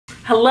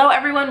Hello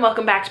everyone,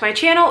 welcome back to my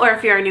channel, or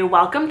if you are new,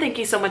 welcome. Thank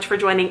you so much for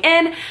joining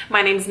in.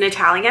 My name is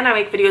Natalia and I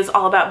make videos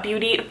all about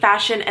beauty,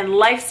 fashion, and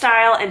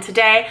lifestyle, and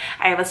today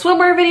I have a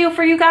swimwear video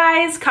for you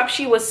guys.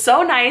 Cupshe was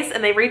so nice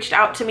and they reached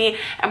out to me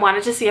and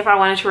wanted to see if I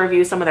wanted to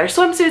review some of their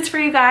swimsuits for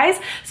you guys.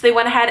 So they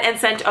went ahead and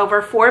sent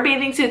over 4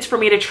 bathing suits for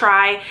me to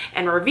try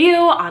and review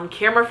on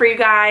camera for you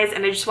guys,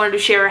 and I just wanted to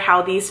share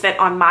how these fit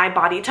on my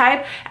body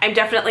type. I'm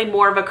definitely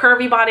more of a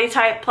curvy body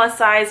type, plus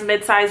size,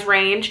 mid-size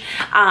range,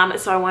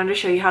 so I wanted to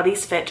show you how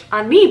these fit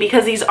on me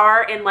because these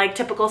are in like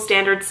typical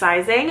standard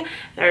sizing.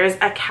 There's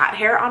a cat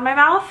hair on my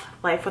mouth.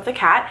 Life with a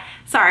cat.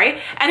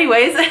 Sorry.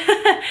 Anyways,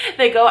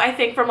 they go, I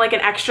think, from like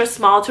an extra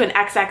small to an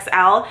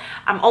XXL.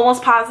 I'm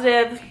almost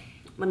positive,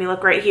 let me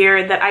look right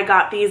here, that I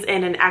got these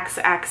in an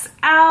XXL.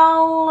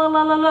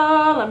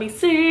 Let me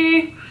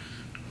see.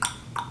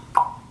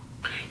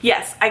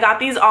 Yes, I got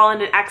these all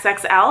in an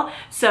XXL.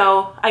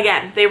 So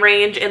again, they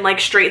range in like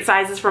straight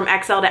sizes from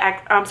XL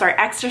to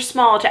extra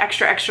small to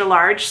extra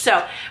large. So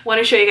I want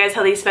to show you guys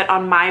how these fit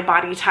on my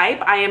body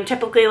type. I am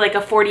typically like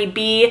a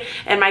 40B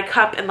in my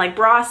cup and like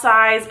bra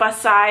size,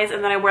 bust size,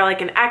 and then I wear like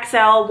an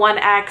XL,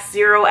 1X,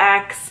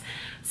 0X,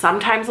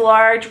 sometimes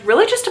large,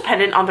 really just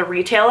dependent on the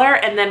retailer.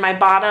 And then my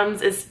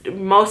bottoms is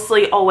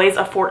mostly always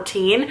a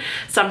 14,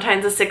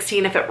 sometimes a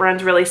 16 if it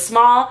runs really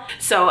small.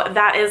 So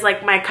that is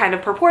like my kind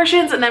of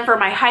proportions. And then for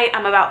my height,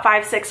 I'm about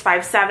 5'6",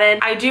 5'7".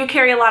 I do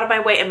carry a lot of my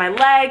weight in my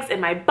legs, in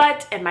my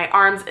butt, and my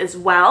arms as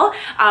well.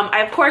 I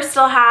of course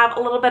still have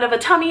a little bit of a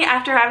tummy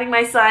after having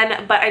my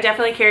son, but I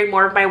definitely carry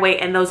more of my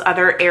weight in those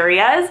other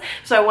areas.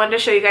 So I wanted to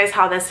show you guys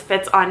how this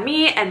fits on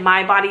me and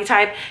my body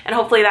type, and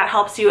hopefully that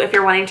helps you if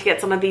you're wanting to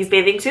get some of these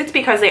bathing suits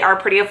because they are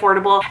pretty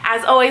affordable.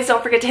 As always,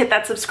 don't forget to hit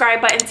that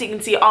subscribe button so you can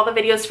see all the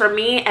videos from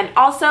me, and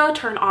also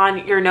turn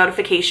on your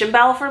notification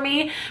bell for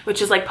me,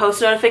 which is like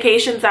post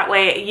notifications. That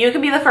way you can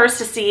be the first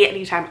to see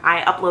anytime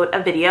I upload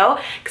a video,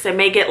 because I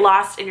may get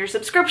lost in your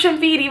subscription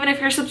feed even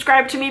if you're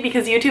subscribed to me,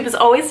 because YouTube is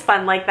always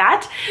fun like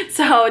that.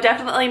 So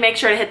definitely make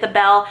sure to hit the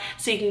bell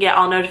so you can get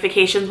all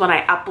notifications when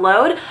I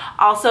upload.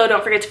 Also,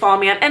 don't forget to follow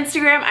me on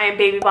Instagram. I am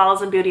Baby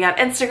Balls and Beauty on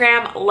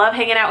Instagram. Love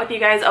hanging out with you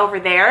guys over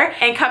there.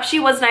 And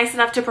Cupshe was nice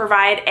enough to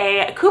provide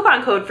a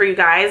coupon code for you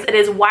guys. It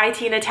is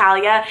YT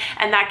Natalia,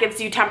 and that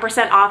gives you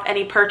 10% off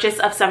any purchase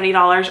of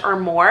 $70 or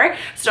more.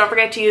 So don't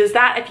forget to use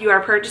that if you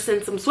are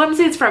purchasing some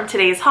swimsuits from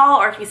today's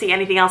haul, or if you see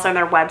anything else on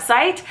their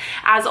website.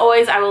 As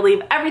always, I will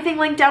leave everything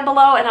linked down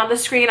below, and on the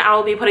screen I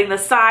will be putting the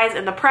size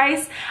and the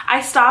price.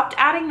 I stopped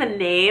adding the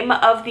name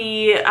of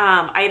the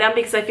item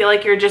because I feel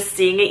like you're just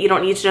seeing it. You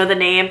don't need to know the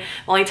name. The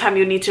only time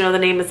you need to know the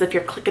name is if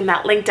you're clicking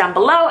that link down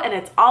below, and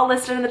it's all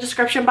listed in the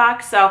description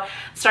box. So I'm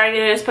starting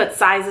to just put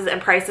sizes and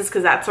prices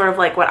because that's sort of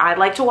like what I'd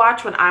like to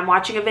watch when I'm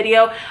watching a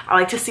video. I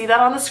like to see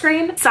that on the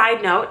screen.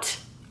 Side note,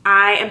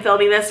 I am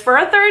filming this for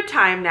a 3rd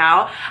time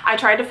now. I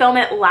tried to film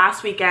it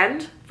last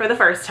weekend for the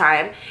first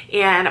time,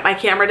 and my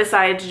camera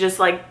decided to just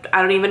like,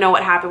 I don't even know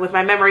what happened with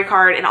my memory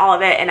card and all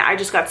of it, and I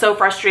just got so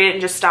frustrated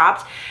and just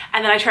stopped.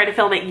 And then I tried to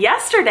film it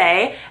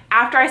yesterday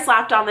after I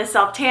slapped on this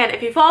self tan.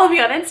 If you follow me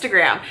on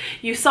Instagram,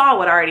 you saw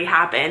what already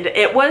happened.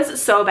 It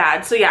was so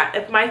bad. So yeah,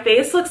 if my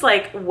face looks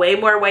like way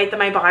more white than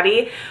my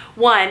body,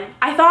 one,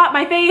 I thought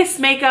my face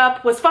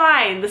makeup was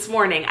fine this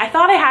morning. I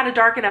thought I had a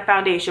dark enough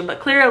foundation, but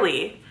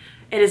clearly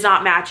it is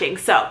not matching.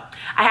 So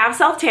I have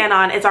self tan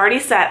on, it's already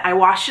set, I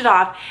washed it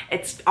off,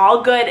 it's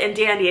all good and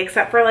dandy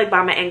except for like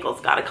by my ankles.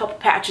 Got a couple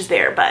patches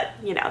there, but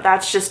you know,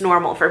 that's just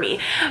normal for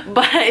me.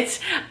 But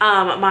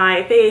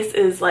my face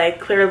is like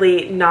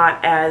clearly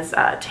not as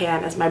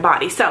tan as my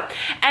body. So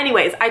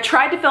anyways, I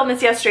tried to film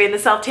this yesterday and the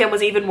self tan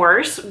was even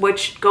worse,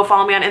 which go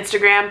follow me on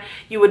Instagram.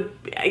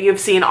 You've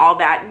seen all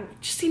that,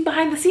 just seen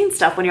behind the scenes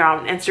stuff when you're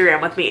on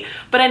Instagram with me.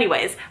 But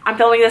anyways, I'm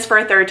filming this for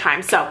a 3rd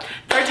time. So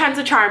 3rd time's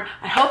a charm.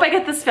 I hope I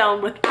get this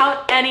filmed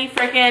without any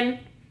freaking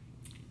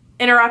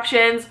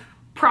interruptions,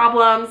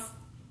 problems,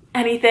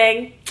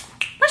 anything.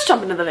 Let's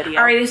jump into the video.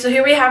 Alrighty, so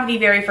here we have the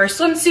very first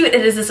swimsuit.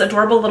 It is this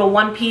adorable little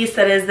one piece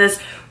that is this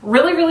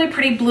really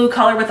pretty blue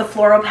color with a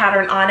floral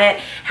pattern on it.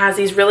 Has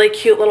these really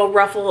cute little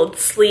ruffled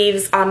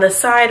sleeves on the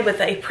side with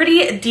a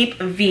pretty deep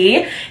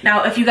V.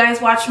 Now, if you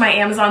guys watched my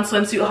Amazon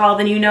swimsuit haul,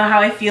 then you know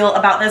how I feel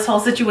about this whole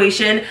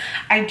situation.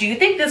 I do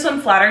think this one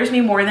flatters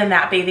me more than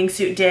that bathing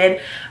suit did,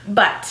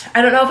 but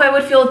I don't know if I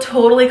would feel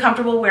totally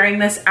comfortable wearing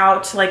this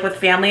out like with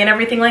family and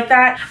everything like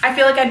that. I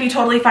feel like I'd be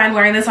totally fine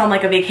wearing this on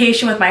like a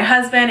vacation with my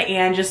husband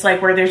and just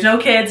like where there's no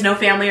kids, no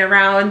family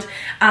around,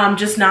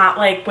 just not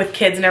like with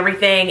kids and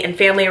everything and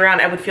family around.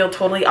 I would feel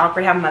totally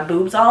awkward having my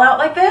boobs all out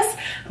like this,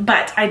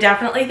 but I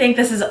definitely think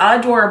this is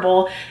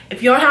adorable.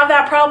 If you don't have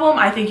that problem,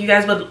 I think you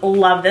guys would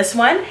love this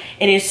one.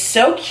 It is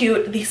so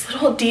cute. These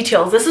little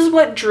details, this is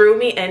what drew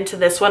me into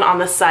this one on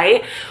the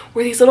site,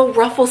 were these little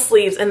ruffle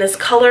sleeves and this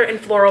color and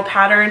floral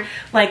pattern.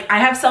 Like, I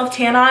have self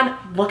tan on.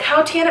 Look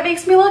how tan it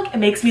makes me look. It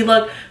makes me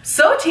look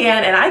so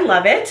tan and I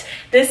love it.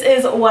 This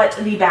is what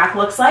the back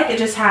looks like. It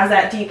just has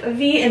that deep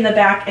V in the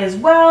back as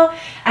well.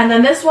 And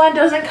then this one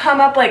doesn't come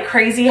up like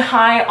crazy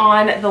high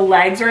on the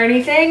legs or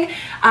anything,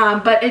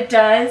 but it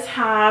does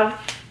have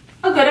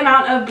a good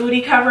amount of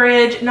booty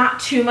coverage, not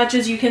too much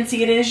as you can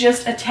see. It is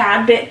just a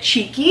tad bit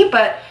cheeky,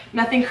 but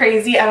nothing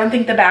crazy. I don't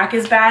think the back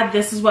is bad.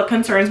 This is what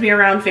concerns me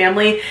around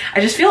family. I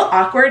just feel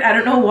awkward. I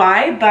don't know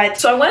why, but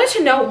so I wanted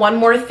to note one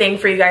more thing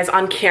for you guys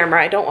on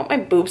camera. I don't want my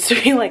boobs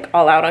to be like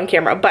all out on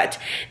camera, but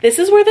this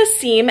is where the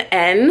seam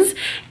ends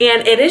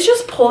and it is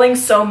just pulling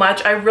so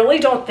much. I really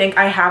don't think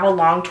I have a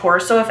long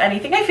torso. If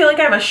anything, I feel like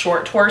I have a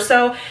short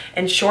torso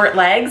and short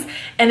legs,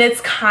 and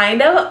it's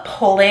kind of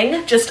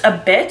pulling just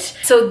a bit.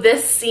 So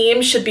this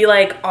seam should be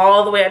like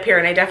all the way up here,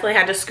 and I definitely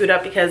had to scoot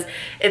up because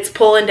it's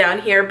pulling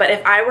down here. But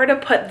if I were to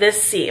put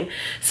this seam,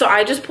 so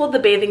I just pulled the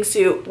bathing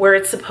suit where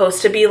it's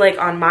supposed to be like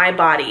on my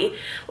body,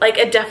 like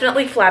it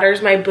definitely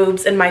flatters my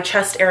boobs and my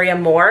chest area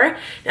more.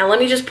 Now let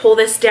me just pull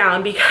this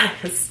down,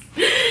 because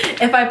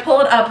if I pull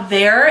it up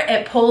there,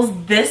 it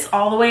pulls this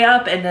all the way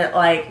up, and it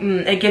like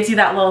it gives you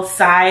that little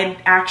side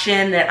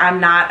action that I'm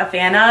not a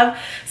fan of.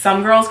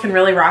 Some girls can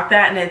really rock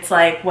that and it's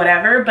like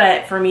whatever,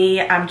 but for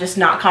me, I'm just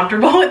not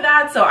comfortable with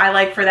that. So I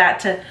like for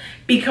that to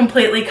be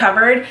completely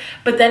covered,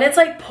 but then it's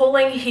like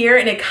pulling here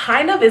and it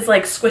kind of is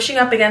like squishing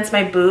up against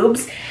my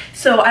boobs.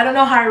 So I don't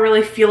know how I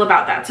really feel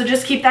about that. So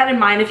just keep that in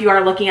mind if you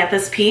are looking at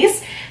this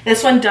piece.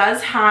 This one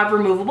does have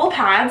removable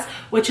pads,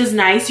 which is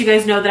nice. You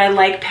guys know that I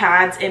like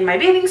pads in my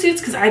bathing suits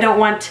because I don't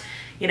want,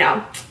 you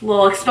know, a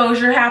little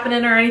exposure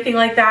happening or anything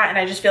like that, and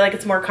I just feel like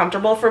it's more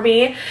comfortable for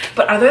me.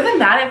 But other than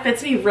that, it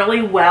fits me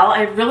really well.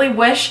 I really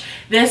wish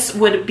this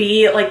would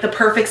be like the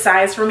perfect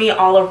size for me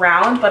all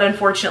around, but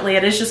unfortunately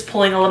it is just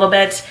pulling a little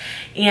bit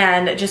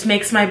and it just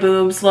makes my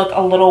boobs look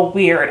a little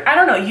weird. I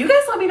don't know, you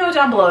guys let me know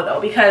down below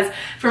though, because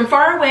from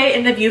far away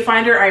in the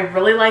viewfinder, I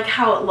really like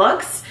how it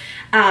looks.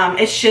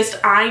 It's just,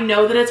 I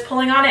know that it's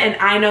pulling on it and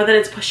I know that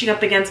it's pushing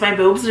up against my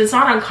boobs, and it's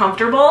not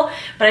uncomfortable,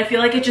 but I feel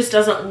like it just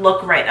doesn't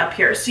look right up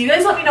here. So you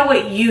guys let me know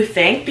what you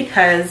think,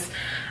 because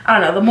I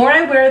don't know, the more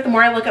I wear it, the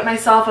more I look at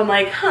myself, I'm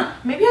like, huh,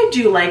 maybe I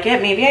do like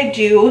it. Maybe I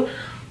do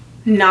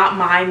not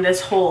mind this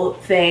whole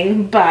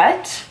thing,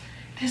 but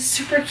it's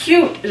super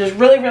cute. It is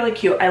really, really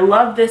cute. I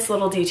love this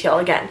little detail.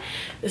 Again,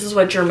 this is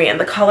what drew me in.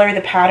 The color,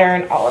 the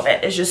pattern, all of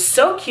it is just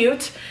so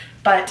cute.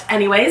 But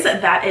anyways,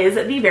 that is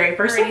the very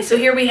first one. So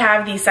here we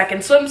have the second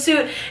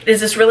swimsuit. It is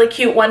this really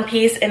cute one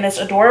piece in this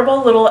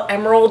adorable little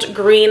emerald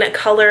green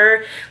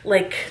color.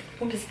 Like,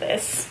 what is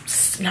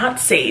this? Not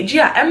sage.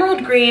 Yeah,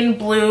 emerald green,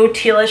 blue,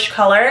 tealish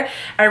color.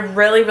 I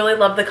really, really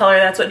love the color.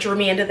 That's what drew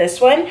me into this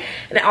one.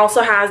 And it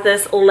also has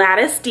this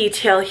lattice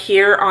detail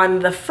here on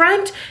the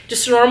front.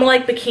 Just a normal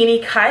like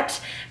bikini cut.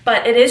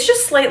 But it is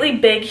just slightly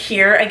big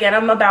here. Again,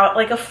 I'm about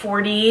like a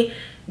 40B.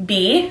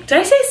 Did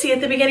I say C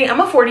at the beginning? I'm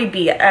a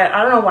 40B.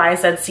 I don't know why I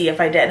said C if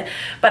I did,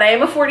 but I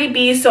am a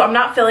 40B, so I'm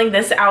not filling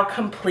this out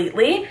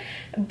completely,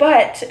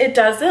 but it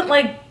doesn't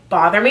like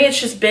bother me. It's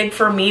just big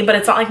for me, but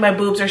it's not like my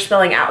boobs are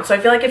spilling out. So I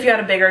feel like if you had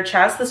a bigger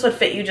chest, this would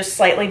fit you just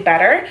slightly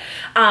better.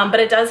 But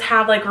it does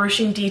have like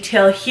ruching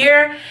detail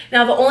here.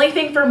 Now the only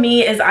thing for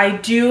me is I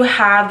do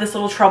have this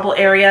little trouble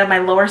area, my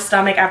lower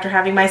stomach after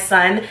having my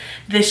son.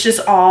 This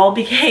just all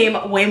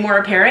became way more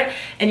apparent.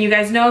 And you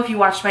guys know if you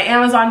watched my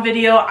Amazon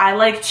video, I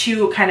like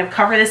to kind of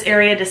cover this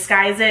area,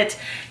 disguise it,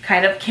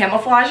 kind of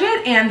camouflage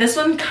it, and this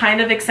one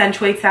kind of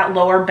accentuates that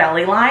lower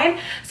belly line.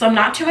 So I'm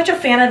not too much a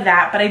fan of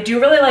that, but I do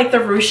really like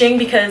the ruching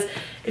because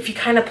if you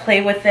kind of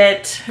play with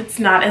it, it's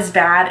not as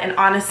bad. And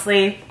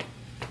honestly,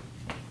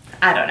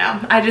 I don't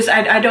know.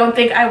 I don't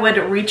think I would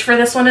reach for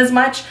this one as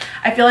much.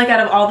 I feel like out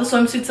of all the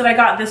swimsuits that I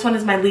got, this one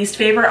is my least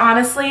favorite,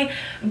 honestly.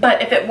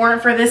 But if it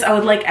weren't for this, I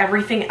would like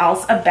everything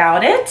else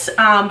about it.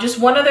 Just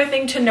one other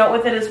thing to note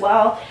with it as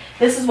well.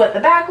 This is what the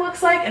back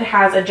looks like. It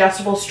has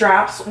adjustable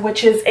straps,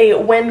 which is a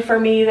win for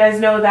me. You guys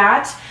know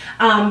that.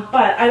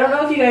 But I don't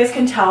know if you guys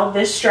can tell,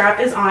 this strap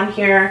is on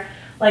here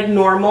like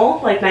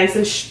normal, like nice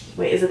and,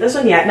 wait, is it this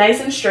one? Yeah, nice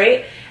and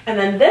straight. And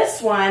then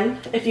this one,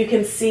 if you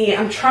can see,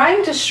 I'm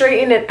trying to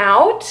straighten it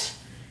out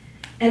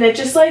and it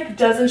just like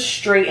doesn't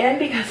straighten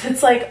because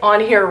it's like on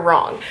here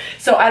wrong.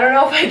 So I don't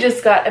know if I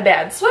just got a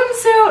bad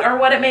swimsuit or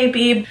what it may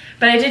be,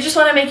 but I did just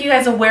want to make you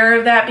guys aware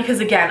of that because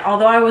again,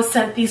 although I was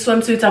sent these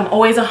swimsuits, I'm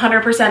always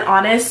 100%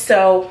 honest.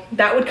 So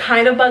that would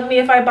kind of bug me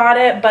if I bought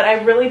it, but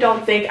I really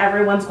don't think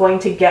everyone's going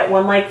to get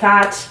one like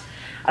that.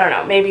 I don't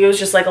know, maybe it was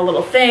just like a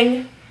little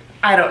thing.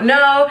 I don't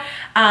know,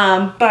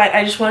 but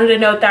I just wanted to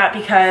note that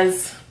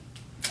because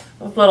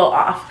a little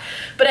off.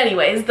 But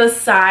anyways, the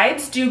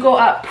sides do go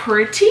up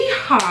pretty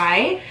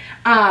high.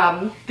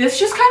 This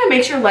just kind of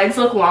makes your legs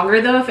look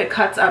longer though if it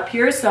cuts up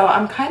here, so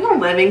I'm kind of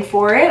living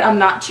for it. I'm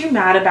not too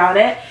mad about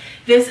it.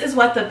 This is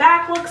what the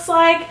back looks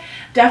like.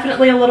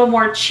 Definitely a little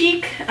more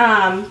cheek,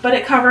 but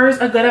it covers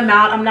a good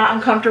amount. I'm not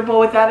uncomfortable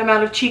with that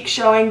amount of cheek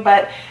showing,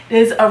 but it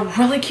is a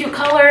really cute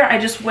color. I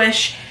just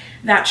wish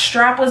that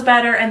strap was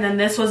better and then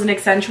this wasn't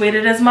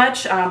accentuated as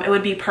much. It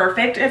would be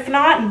perfect if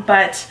not,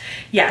 but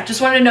yeah,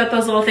 just wanted to note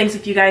those little things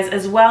with you guys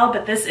as well.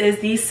 But this is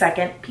the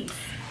second piece.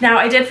 Now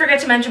I did forget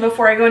to mention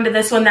before I go into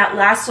this one, that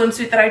last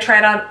swimsuit that I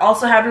tried on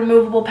also had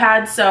removable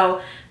pads,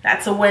 so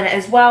that's a win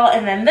as well.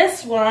 And then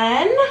this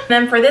one,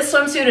 then for this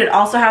swimsuit, it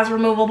also has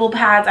removable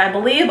pads. I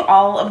believe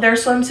all of their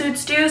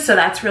swimsuits do, so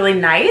that's really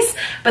nice.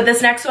 But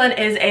this next one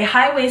is a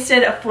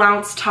high-waisted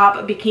flounce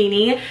top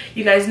bikini.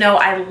 You guys know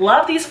I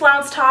love these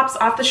flounce tops,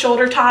 off the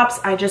shoulder tops.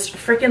 I just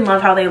freaking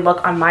love how they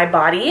look on my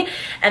body.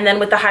 And then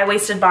with the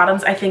high-waisted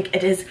bottoms, I think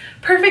it is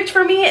perfect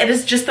for me. It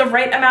is just the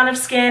right amount of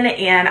skin,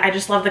 and I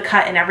just love the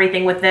cut and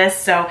everything with this.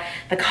 So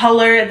the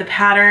color, the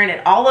pattern,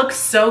 it all looks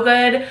so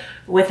good.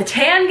 With the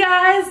tan,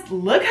 guys,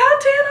 look how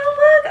tan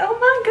I look. Oh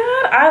my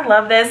God, I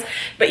love this.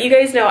 But you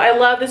guys know I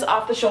love this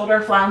off the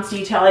shoulder flounce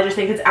detail. I just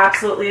think it's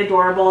absolutely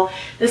adorable.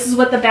 This is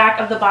what the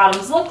back of the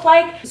bottoms look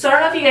like. So I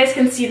don't know if you guys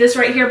can see this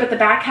right here, but the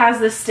back has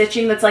this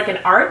stitching that's like an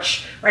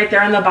arch right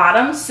there on the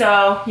bottom.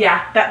 So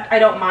yeah, that I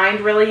don't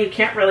mind really. You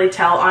can't really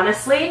tell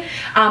honestly.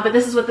 But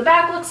this is what the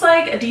back looks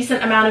like. A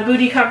decent amount of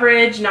booty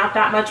coverage, not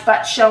that much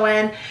butt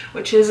showing,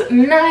 which is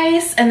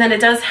nice. And then it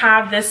does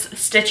have this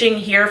stitching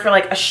here for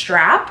like a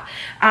strap.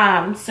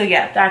 So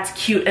yeah, that's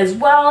cute as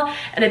well.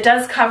 And it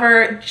does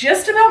cover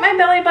just about my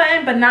belly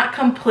button, but not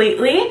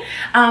completely.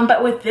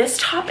 But with this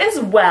top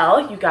as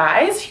well, you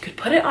guys, you could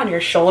put it on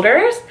your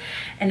shoulders.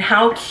 And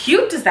how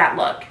cute does that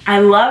look? I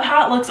love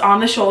how it looks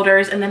on the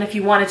shoulders. And then if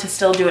you wanted to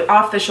still do it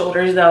off the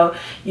shoulders though,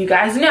 you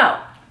guys know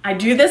I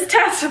do this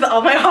test with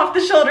all my off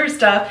the shoulder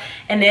stuff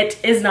and it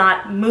is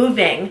not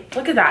moving.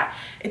 Look at that.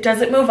 It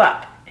doesn't move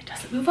up.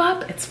 Move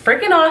up. It's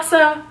freaking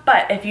awesome.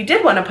 But if you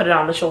did want to put it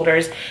on the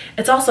shoulders,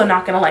 it's also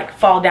not gonna like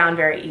fall down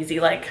very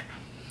easy. Like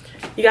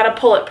you gotta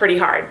pull it pretty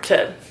hard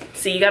to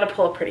see. You gotta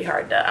pull it pretty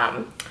hard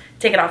to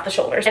take it off the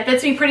shoulders. It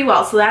fits me pretty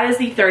well. So that is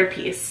the third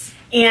piece.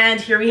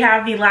 And here we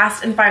have the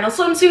last and final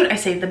swimsuit. I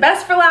saved the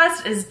best for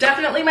last. It is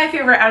definitely my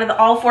favorite out of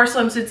all 4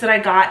 swimsuits that I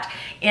got.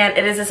 And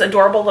it is this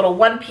adorable little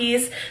one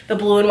piece, the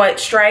blue and white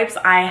stripes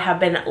I have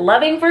been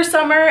loving for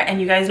summer. And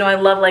you guys know I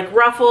love like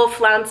ruffle,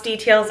 flounce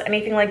details,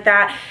 anything like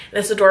that.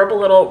 This adorable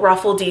little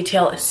ruffle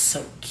detail is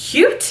so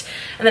cute.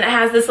 And then it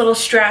has this little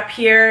strap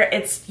here.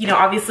 It's, you know,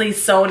 obviously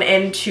sewn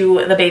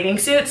into the bathing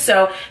suit.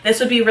 So this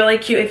would be really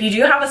cute. If you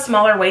do have a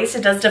smaller waist,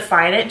 it does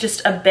define it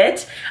just a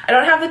bit. I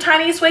don't have the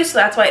tiniest waist, so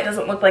that's why it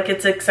doesn't look like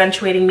it's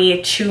accentuating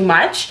me too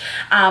much.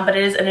 But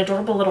it is an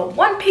adorable little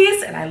one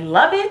piece and I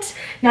love it.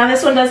 Now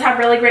this one does have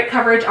really great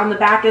coverage on the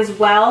back as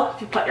well.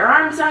 If you put your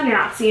arms down, you're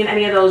not seeing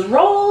any of those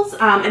rolls.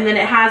 And then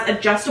it has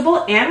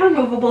adjustable and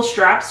removable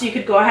straps, so you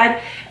could go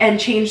ahead and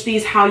change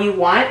these how you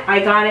want. I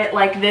got it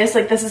like this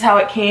is how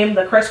it came,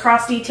 the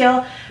crisscross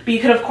detail. But you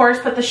could of course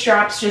put the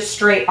straps just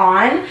straight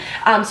on,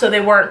 so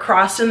they weren't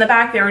crossed in the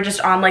back, they were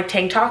just on like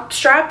tank top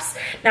straps.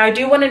 Now I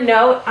do want to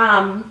note,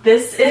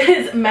 this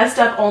is messed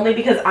up only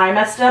because I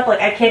messed it up.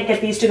 Like I can't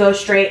get these to go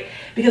straight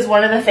because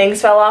one of the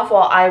things fell off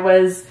while I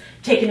was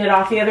taking it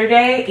off the other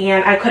day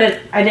and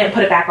I didn't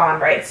put it back on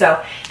right.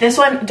 So this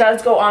one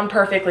does go on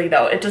perfectly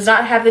though. It does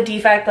not have the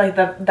defect like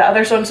the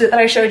other swimsuit that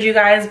I showed you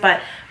guys,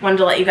 but wanted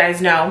to let you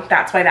guys know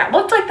that's why that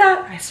looked like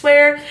that, I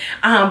swear.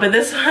 But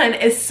this one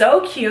is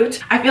so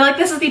cute. I feel like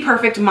this is the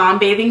perfect mom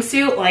bathing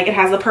suit. Like it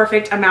has the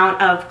perfect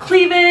amount of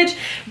cleavage,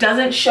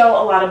 doesn't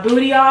show a lot of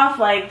booty off.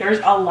 Like there's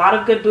a lot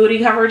of good booty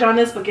coverage on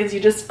this, but gives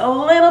you just a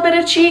little bit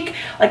of cheek.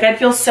 Like I'd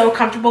feel so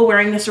comfortable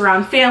wearing this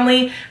around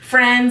family,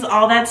 friends,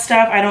 all that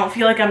stuff. I don't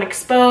feel like I'm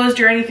exposed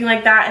or anything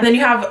like that. And then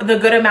you have the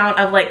good amount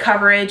of like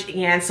coverage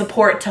and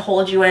support to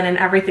hold you in and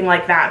everything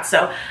like that.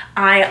 So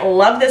I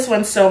love this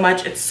one so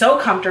much. It's so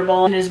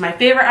comfortable and it is my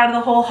favorite out of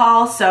the whole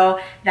haul.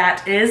 So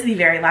that is the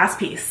very last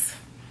piece.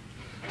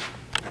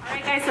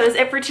 Alright guys, so that's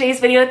it for today's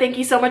video. Thank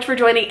you so much for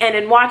joining in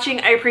and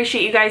watching. I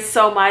appreciate you guys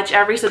so much.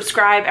 Every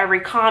subscribe, every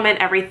comment,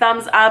 every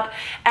thumbs up,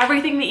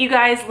 everything that you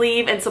guys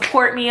leave and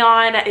support me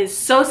on is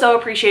so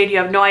appreciated. You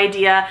have no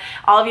idea.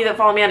 All of you that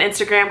follow me on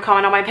Instagram,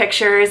 comment on my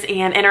pictures,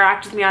 and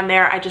interact with me on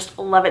there. I just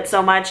love it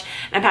so much.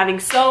 And I'm having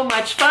so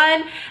much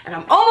fun. And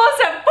I'm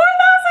almost at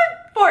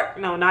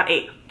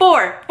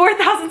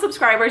 4,000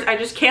 subscribers. I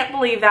just can't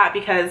believe that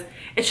because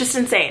it's just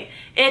insane.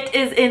 It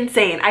is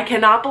insane. I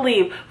cannot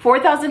believe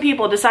 4,000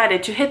 people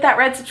decided to hit that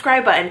red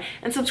subscribe button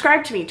and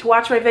subscribe to me to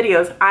watch my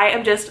videos. I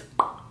am just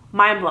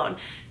mind blown.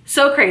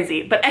 So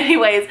crazy. But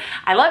anyways,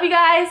 I love you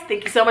guys.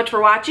 Thank you so much for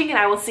watching and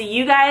I will see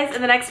you guys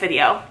in the next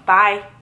video. Bye.